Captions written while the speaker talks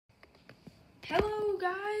Hello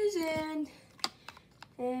guys,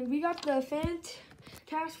 and we got the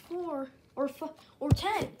Fantastic Four or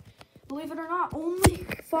 10. Believe it or not, only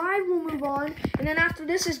 5 will move on, and then after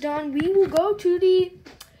this is done, we will go to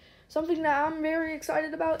something that I'm very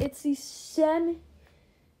excited about. It's the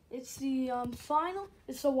final.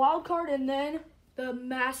 It's the wild card, and then the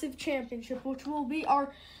massive championship, which will be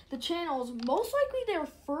the channel's most likely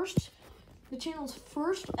the channel's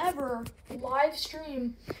first ever live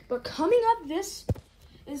stream. But coming up, this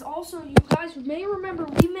is also, you guys may remember,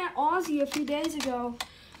 we met Ozzy a few days ago.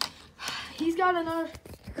 He's got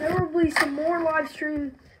there will be some more live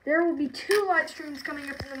streams. There will be 2 live streams coming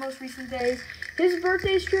up in the most recent days. His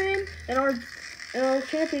birthday stream and our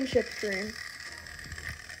championship stream.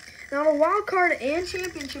 Now the wild card and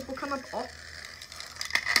championship will come up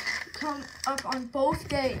on both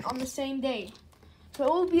days, on the same day. So it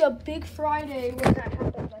will be a big Friday when that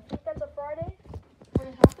happens. I think that's a Friday when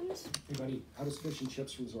it happens. Hey buddy, how does fish and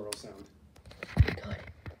chips from Zorro sound? Good.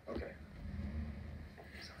 Okay.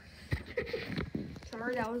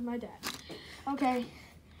 Sorry, that was my dad. Okay.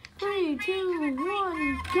 3, 2,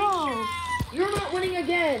 1, go. You're not winning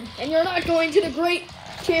again, and you're not going to the great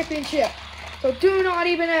championship. So do not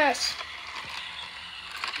even ask.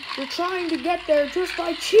 You're trying to get there just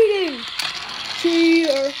by cheating.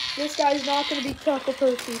 Cheater. This guy's not going to be Chocolate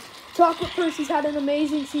Percy. Chocolate Percy's had an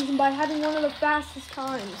amazing season by having one of the fastest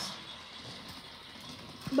times.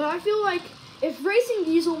 But I feel like if Racing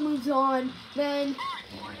Diesel moves on, then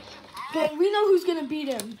we know who's going to beat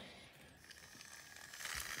him.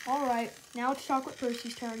 All right, now it's Chocolate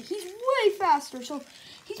Percy's turn. He's way faster, so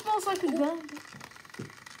he's most likely going to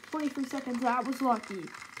 23 seconds. That was lucky,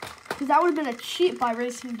 because that would have been a cheat by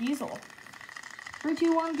Racing Diesel. 3,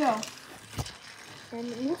 2, 1, go. And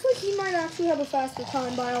it looks like he might actually have a faster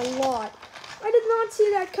time by a lot. I did not see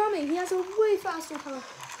that coming. He has a way faster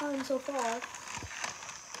time so far.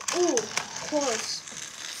 Ooh, close.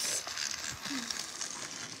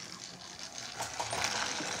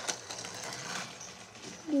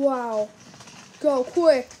 Wow. Go,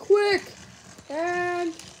 quick, quick.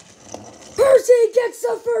 And Percy gets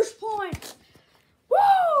the first point.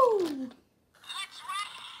 Woo!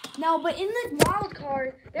 Now, but in the wild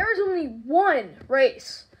card, there is only 1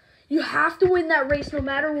 race. You have to win that race no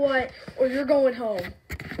matter what, or you're going home.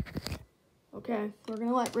 Okay, we're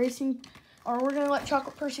gonna let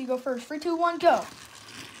Chocolate Percy go first. 3, 2, 1, go.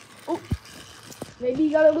 Oh, maybe he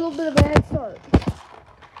got a little bit of a head start.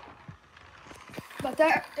 But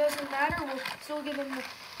that doesn't matter. We'll still give him a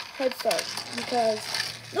head start because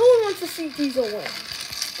no one wants to see Diesel win.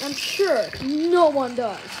 I'm sure no one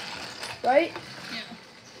does, right?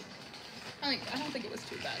 I don't think it was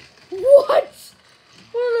too bad. What?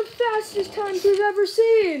 One of the fastest times we've ever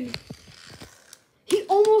seen. He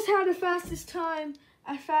almost had a fast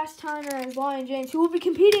timer as Lion James, who will be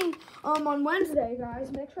competing on Wednesday,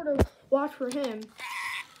 guys. Make sure to watch for him.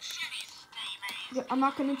 I'm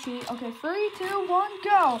not going to cheat. Okay, 3, 2, 1,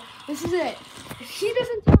 go. This is it. If he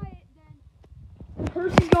doesn't tie it, then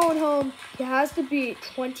Percy's going home. He has to beat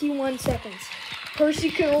 21 seconds. Percy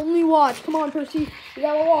can only watch. Come on, Percy. You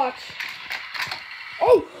got to watch.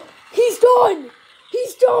 Oh, he's done.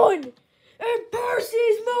 He's done. And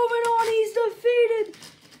Percy's moving on. He's defeated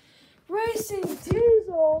Racing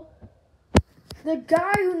Diesel. The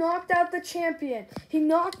guy who knocked out the champion. He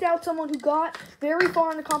knocked out someone who got very far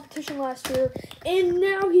in the competition last year, and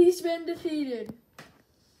now he's been defeated.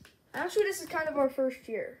 Actually, this is kind of our first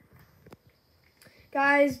year.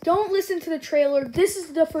 Guys, don't listen to the trailer. This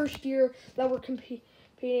is the first year that we're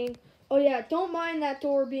competing. Oh, yeah, don't mind that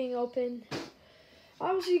door being open.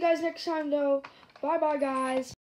 I will see you guys next time, though. Bye-bye, guys.